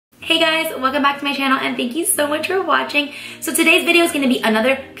Hey guys, welcome back to my channel and thank you so much for watching. So today's video is going to be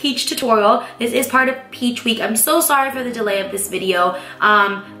another peach tutorial. This is part of Peach Week. I'm so sorry for the delay of this video.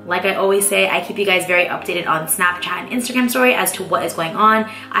 Like I always say, I keep you guys very updated on Snapchat and Instagram story as to what is going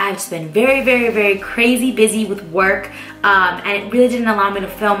on. I have just been very crazy busy with work and it really didn't allow me to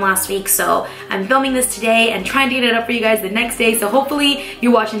film last week. So I'm filming this today and trying to get it up for you guys the next day. So hopefully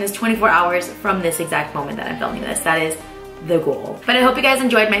you're watching this 24 hours from this exact moment that I'm filming this. That is the goal. But I hope you guys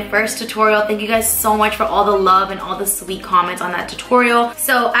enjoyed my first tutorial. Thank you guys so much for all the love and all the sweet comments on that tutorial.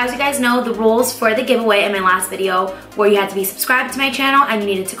 So as you guys know, the rules for the giveaway in my last video were you had to be subscribed to my channel and you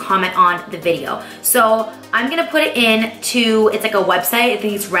needed to comment on the video. So I'm gonna put it into, it's like a website, I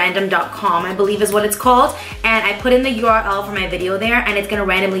think it's random.com, I believe is what it's called. And I put in the URL for my video there and it's gonna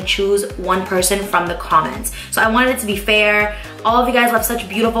randomly choose one person from the comments. So I wanted it to be fair. All of you guys left such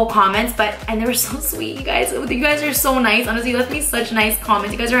beautiful comments, and they were so sweet, you guys. You guys are so nice. Honestly, you left me such nice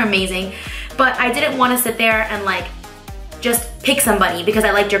comments. You guys are amazing. But I didn't want to sit there and like just pick somebody because I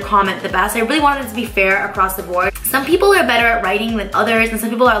liked your comment the best. I really wanted it to be fair across the board. Some people are better at writing than others, and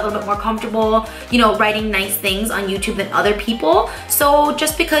some people are a little bit more comfortable, you know, writing nice things on YouTube than other people. So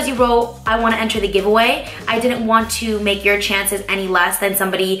just because you wrote, I want to enter the giveaway, I didn't want to make your chances any less than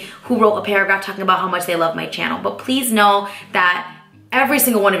somebody who wrote a paragraph talking about how much they love my channel. But please know that every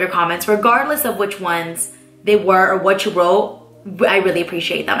single one of your comments, regardless of which ones they were or what you wrote, I really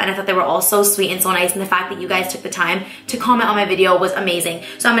appreciate them, and I thought they were all so sweet and so nice, and the fact that you guys took the time to comment on my video was amazing.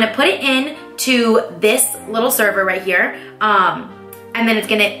 So I'm gonna put it in to this little server right here, and then it's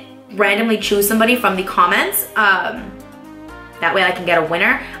gonna randomly choose somebody from the comments. That way I can get a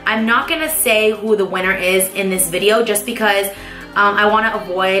winner. I'm not gonna say who the winner is in this video just because I want to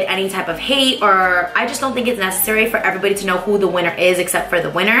avoid any type of hate, or I just don't think it's necessary for everybody to know who the winner is except for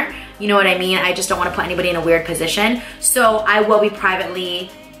the winner. You know what I mean? I just don't want to put anybody in a weird position. So I will be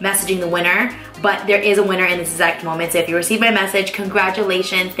privately messaging the winner, but there is a winner in this exact moment. So if you received my message,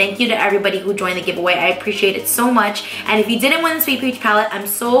 congratulations. Thank you to everybody who joined the giveaway. I appreciate it so much. And if you didn't win the Sweet Peach palette, I'm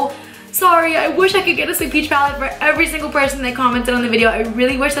so sorry. I wish I could get a Sweet Peach palette for every single person that commented on the video. I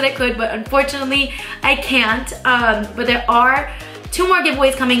really wish that I could, but unfortunately I can't. But there are 2 more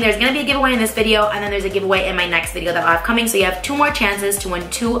giveaways coming. There's gonna be a giveaway in this video, and then there's a giveaway in my next video that I'll have coming. So you have 2 more chances to win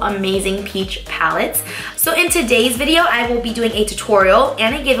 2 amazing peach palettes. So in today's video, I will be doing a tutorial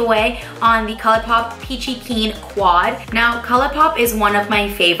and a giveaway on the Colourpop Peachy Keen Quad. Now, Colourpop is one of my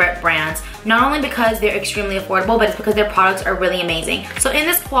favorite brands, not only because they're extremely affordable, but it's because their products are really amazing. So in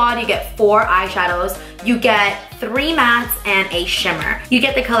this quad, you get 4 eyeshadows, you get 3 mattes, and a shimmer. You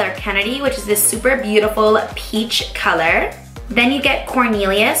get the color Kennedy, which is this super beautiful peach color. Then you get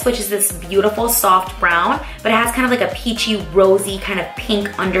Cornelius, which is this beautiful soft brown, but it has kind of like a peachy, rosy, kind of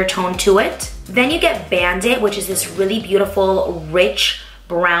pink undertone to it. Then you get Bandit, which is this really beautiful, rich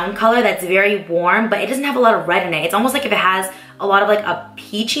brown color that's very warm, but it doesn't have a lot of red in it. It's almost like if it has a lot of like a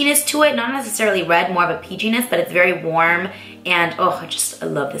peachiness to it, not necessarily red, more of a peachiness, but it's very warm, and oh, I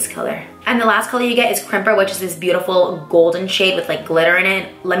love this color. And the last color you get is Crimper, which is this beautiful golden shade with like glitter in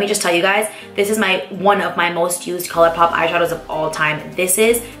it. Let me just tell you guys, this is one of my most used Colourpop eyeshadows of all time. This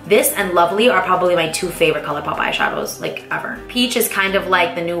and Lovely are probably my 2 favorite Colourpop eyeshadows like ever. Peach is kind of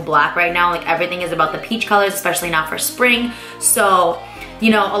like the new black right now. Like everything is about the peach colors, especially now for spring. So,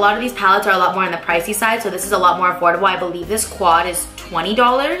 you know, a lot of these palettes are a lot more on the pricey side, so this is a lot more affordable. I believe this quad is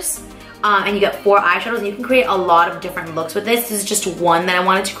 $20. And you get 4 eyeshadows, and you can create a lot of different looks with this. This is just one that I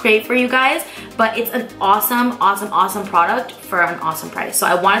wanted to create for you guys, but it's an awesome product for an awesome price. So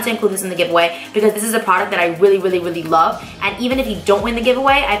I wanted to include this in the giveaway because this is a product that I really love. And even if you don't win the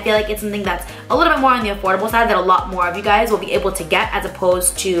giveaway, I feel like it's something that's a little bit more on the affordable side that a lot more of you guys will be able to get, as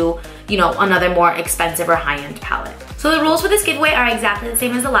opposed to, you know, another more expensive or high-end palette. So the rules for this giveaway are exactly the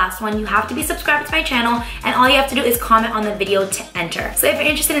same as the last one. You have to be subscribed to my channel, and all you have to do is comment on the video to enter. So if you're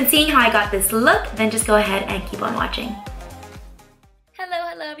interested in seeing how I got this look, then just go ahead and keep on watching.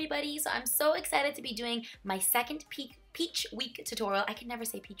 Hello everybody. So I'm so excited to be doing my second Peach Week tutorial. I can never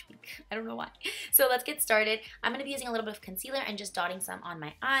say Peach Week. I don't know why. So let's get started. I'm going to be using a little bit of concealer and just dotting some on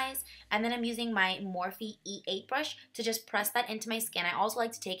my eyes. And then I'm using my Morphe E8 brush to just press that into my skin. I also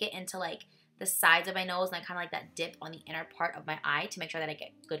like to take it into like the sides of my nose, and I kind of like that dip on the inner part of my eye to make sure that I get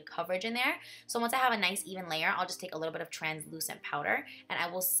good coverage in there. So once I have a nice even layer, I'll just take a little bit of translucent powder and I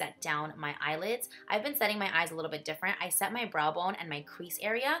will set down my eyelids. I've been setting my eyes a little bit different. I set my brow bone and my crease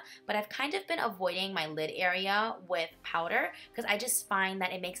area, but I've kind of been avoiding my lid area with powder because I just find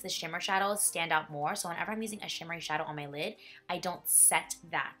that it makes the shimmer shadows stand out more. So whenever I'm using a shimmery shadow on my lid, I don't set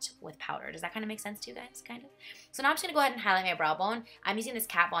that with powder. Does that kind of make sense to you guys? Kind of. So now I'm just going to go ahead and highlight my brow bone. I'm using this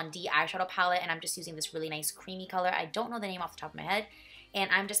Kat Von D eyeshadow palette, and I'm just using this really nice creamy color. I don't know the name off the top of my head. and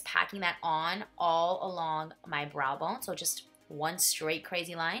I'm just packing that on all along my brow bone. So just one straight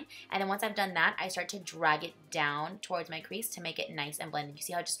crazy line. And then once I've done that, I start to drag it down towards my crease to make it nice and blended. You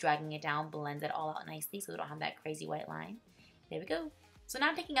see how just dragging it down blends it all out nicely so we don't have that crazy white line. There we go. So now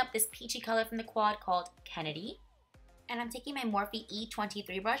I'm picking up this peachy color from the quad called Kennedy. And I'm taking my Morphe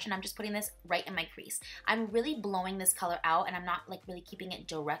E23 brush and I'm just putting this right in my crease. I'm really blowing this color out and I'm not like really keeping it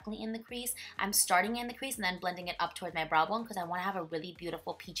directly in the crease. I'm starting in the crease and then blending it up towards my brow bone because I want to have a really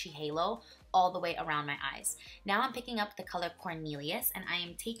beautiful peachy halo all the way around my eyes. Now I'm picking up the color Cornelius and I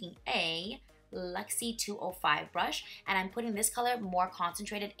am taking a Luxie 205 brush and I'm putting this color more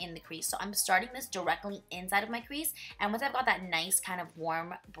concentrated in the crease. So I'm starting this directly inside of my crease, and once I've got that nice kind of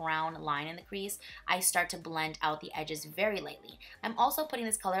warm brown line in the crease, I start to blend out the edges very lightly. I'm also putting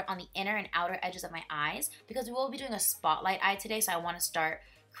this color on the inner and outer edges of my eyes because we will be doing a spotlight eye today, so I want to start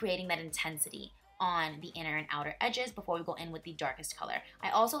creating that intensity on the inner and outer edges before we go in with the darkest color. I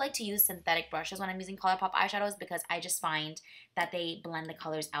also like to use synthetic brushes when I'm using Colourpop eyeshadows because I just find that they blend the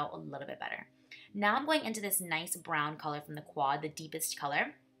colors out a little bit better. Now I'm going into this nice brown color from the quad, the deepest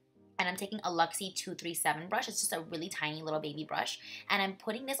color. And I'm taking a Luxie 237 brush. It's just a really tiny little baby brush. And I'm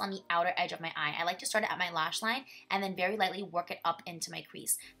putting this on the outer edge of my eye. I like to start it at my lash line and then very lightly work it up into my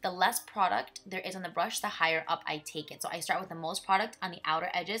crease. The less product there is on the brush, the higher up I take it. So I start with the most product on the outer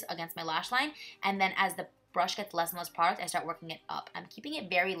edges against my lash line. And then as the brush gets less and less product, I start working it up. I'm keeping it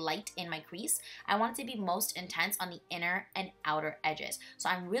very light in my crease. I want it to be most intense on the inner and outer edges. So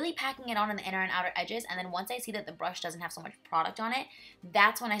I'm really packing it on the inner and outer edges, and then once I see that the brush doesn't have so much product on it,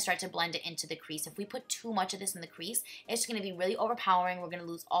 that's when I start to blend it into the crease. If we put too much of this in the crease, it's gonna be really overpowering. We're gonna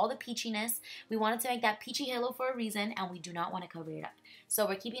lose all the peachiness. We wanted to make that peachy halo for a reason, and we do not wanna cover it up. So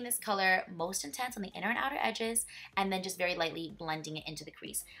we're keeping this color most intense on the inner and outer edges, and then just very lightly blending it into the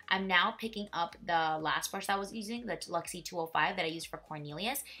crease. I'm now picking up the last brush that I was using, the Luxie 205 that I used for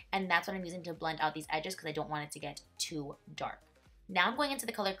Cornelius, and that's what I'm using to blend out these edges because I don't want it to get too dark. Now I'm going into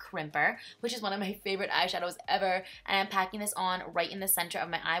the color Crimper, which is one of my favorite eyeshadows ever, and I'm packing this on right in the center of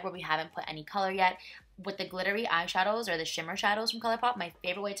my eye where we haven't put any color yet. With the glittery eyeshadows or the shimmer shadows from Colourpop, my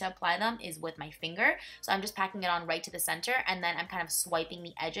favorite way to apply them is with my finger. So I'm just packing it on right to the center, and then I'm kind of swiping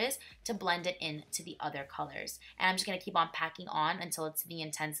the edges to blend it into the other colors. And I'm just going to keep on packing on until it's the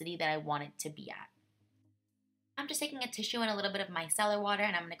intensity that I want it to be at. I'm just taking a tissue and a little bit of micellar water,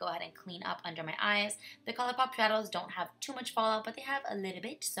 and I'm going to go ahead and clean up under my eyes. The Colourpop shadows don't have too much fallout, but they have a little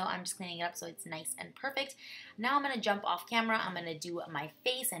bit, so I'm just cleaning it up so it's nice and perfect. Now I'm going to jump off camera. I'm going to do my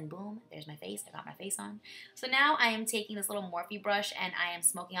face, and boom, there's my face. I got my face on. So now I am taking this little Morphe brush, and I am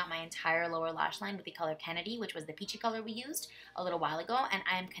smoking out my entire lower lash line with the color Kennedy, which was the peachy color we used a little while ago, and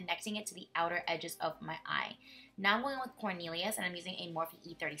I am connecting it to the outer edges of my eye. Now I'm going with Cornelius, and I'm using a Morphe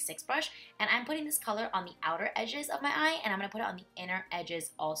E36 brush, and I'm putting this color on the outer edges of my eye, and I'm going to put it on the inner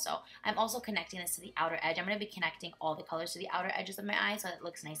edges also. I'm also connecting this to the outer edge. I'm going to be connecting all the colors to the outer edges of my eye so that it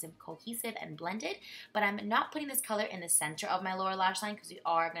looks nice and cohesive and blended, but I'm not putting this color in the center of my lower lash line because we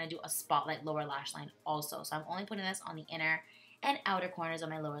are going to do a spotlight lower lash line also. So I'm only putting this on the inner and outer corners of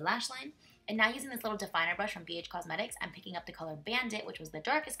my lower lash line. And now using this little definer brush from BH Cosmetics, I'm picking up the color Bandit, which was the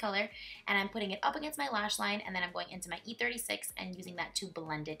darkest color, and I'm putting it up against my lash line, and then I'm going into my E36 and using that to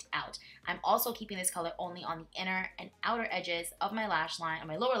blend it out. I'm also keeping this color only on the inner and outer edges of my lash line, or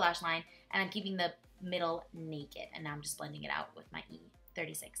my lower lash line, and I'm keeping the middle naked, and now I'm just blending it out with my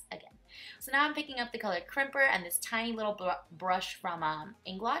E36 again. So now I'm picking up the color Crimper and this tiny little brush from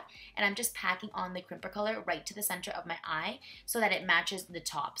Inglot, and I'm just packing on the Crimper color right to the center of my eye so that it matches the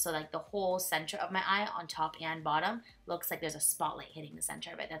top. So like the whole center of my eye on top and bottom looks like there's a spotlight hitting the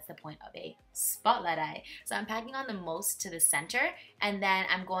center of it. That's the point of a spotlight eye. So I'm packing on the most to the center, and then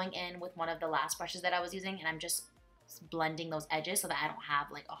I'm going in with one of the last brushes that I was using, and I'm just blending those edges so that I don't have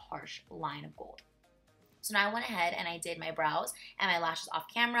like a harsh line of gold. So now I went ahead and I did my brows and my lashes off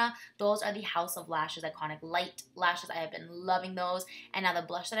camera. Those are the House of Lashes iconic light lashes. I have been loving those. And now the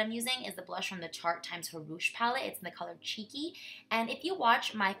blush that I'm using is the blush from the Tarte X Hrush palette. It's in the color Cheeky. And if you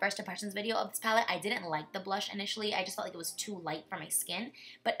watch my first impressions video of this palette, I didn't like the blush initially. I just felt like it was too light for my skin.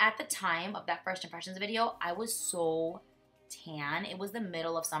 But at the time of that first impressions video, I was so tan. It was the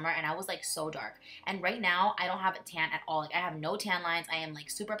middle of summer and I was like so dark. And right now, I don't have a tan at all. Like I have no tan lines. I am like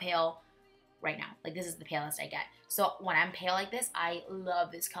super pale right now. Like this is the palest I get. So when I'm pale like this, I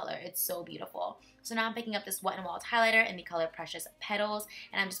love this color. It's so beautiful. So now I'm picking up this Wet n Wild highlighter in the color Precious Petals,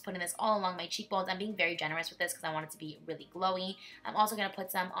 and I'm just putting this all along my cheekbones. I'm being very generous with this because I want it to be really glowy. I'm also going to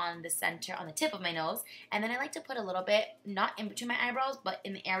put some on the center, on the tip of my nose, and then I like to put a little bit, not in between my eyebrows, but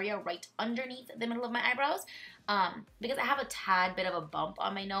in the area right underneath the middle of my eyebrows, because I have a tad bit of a bump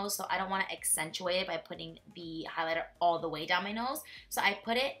on my nose, so I don't want to accentuate it by putting the highlighter all the way down my nose. So I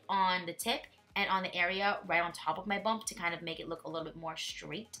put it on the tip and on the area right on top of my bump to kind of make it look a little bit more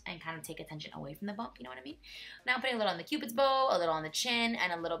straight and kind of take attention away from the bump, you know what I mean? Now I'm putting a little on the cupid's bow, a little on the chin,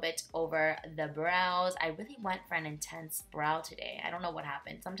 and a little bit over the brows. I really went for an intense brow today. I don't know what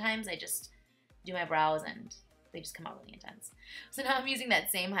happened. Sometimes I just do my brows and they just come out really intense. So now I'm using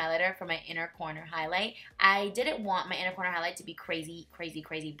that same highlighter for my inner corner highlight. I didn't want my inner corner highlight to be crazy, crazy,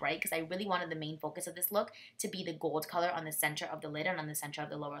 crazy bright because I really wanted the main focus of this look to be the gold color on the center of the lid and on the center of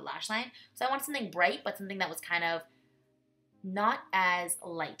the lower lash line. So I wanted something bright, but something that was kind of not as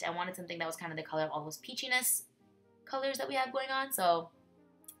light. I wanted something that was kind of the color of all those peachiness colors that we have going on. So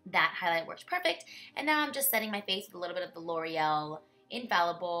that highlight works perfect. And now I'm just setting my face with a little bit of the L'Oreal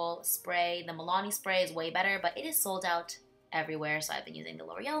Infallible spray. The Milani spray is way better, but it is sold out everywhere, so I've been using the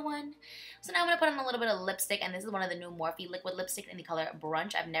L'Oreal one. So now I'm going to put on a little bit of lipstick, and this is one of the new Morphe liquid lipsticks in the color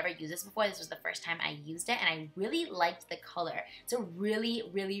Brunch. I've never used this before. This was the first time I used it, and I really liked the color. It's a really,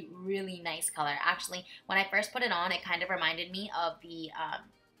 really, really nice color. Actually, when I first put it on, it kind of reminded me of the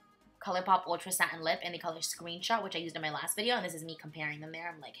Colourpop Ultra Satin Lip in the color Screenshot, which I used in my last video, and this is me comparing them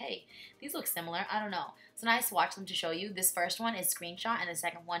there. I'm like, hey, these look similar. I don't know. So now I swatched them to show you. This first one is Screenshot, and the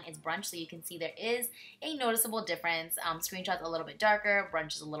second one is Brunch, so you can see there is a noticeable difference. Screenshot's a little bit darker,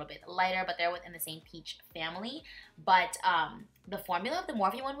 Brunch is a little bit lighter, but they're within the same peach family. But the formula of the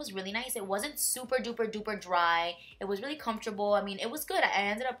Morphe one was really nice. It wasn't super duper duper dry. It was really comfortable. I mean, it was good. I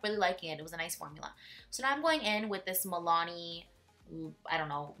ended up really liking it. It was a nice formula. So now I'm going in with this Milani, I don't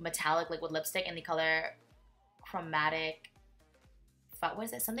know, metallic liquid lipstick in the color Chromatic. What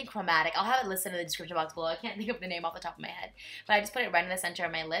is it? Something chromatic. I'll have it listed in the description box below. I can't think of the name off the top of my head. But I just put it right in the center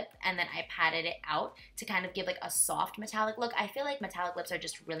of my lip, and then I patted it out to kind of give like a soft metallic look. I feel like metallic lips are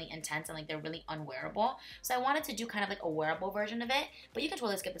just really intense and like they're really unwearable. So I wanted to do kind of like a wearable version of it, but you can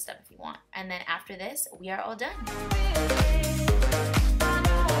totally skip this step if you want. And then after this, we are all done.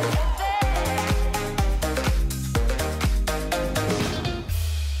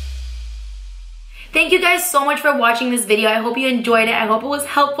 Thank you guys so much for watching this video. I hope you enjoyed it. I hope it was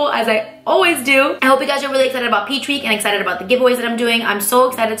helpful, as I always do. I hope you guys are really excited about Peach Week and excited about the giveaways that I'm doing. I'm so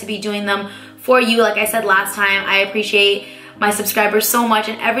excited to be doing them for you. Like I said last time, I appreciate my subscribers so much,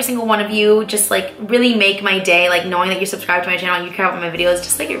 and every single one of you just like really make my day. Like knowing that you're subscribed to my channel and you care about my videos,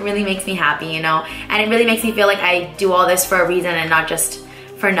 just like it really makes me happy, you know? And it really makes me feel like I do all this for a reason and not just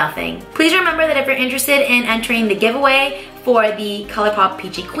for nothing. Please remember that if you're interested in entering the giveaway for the Colourpop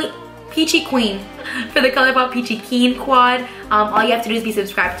Peachy Queen, for the Colourpop Peachy Keen quad, all you have to do is be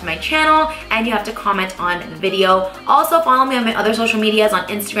subscribed to my channel, and you have to comment on the video. Also follow me on my other social medias on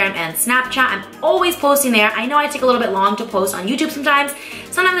Instagram and Snapchat. I'm always posting there. I know I take a little bit long to post on YouTube sometimes.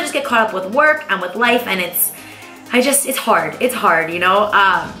 Sometimes I just get caught up with work and with life, and it's hard, you know?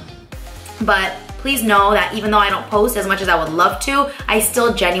 But please know that even though I don't post as much as I would love to, I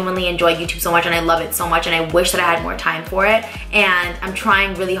still genuinely enjoy YouTube so much, and I love it so much, and I wish that I had more time for it. And I'm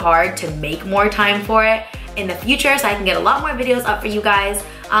trying really hard to make more time for it in the future so I can get a lot more videos up for you guys.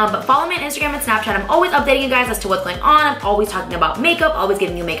 But follow me on Instagram and Snapchat. I'm always updating you guys as to what's going on. I'm always talking about makeup, always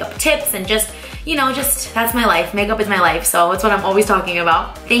giving you makeup tips, and just, you know, just that's my life. Makeup is my life, so that's what I'm always talking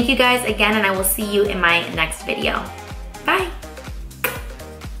about. Thank you guys again, and I will see you in my next video. Bye.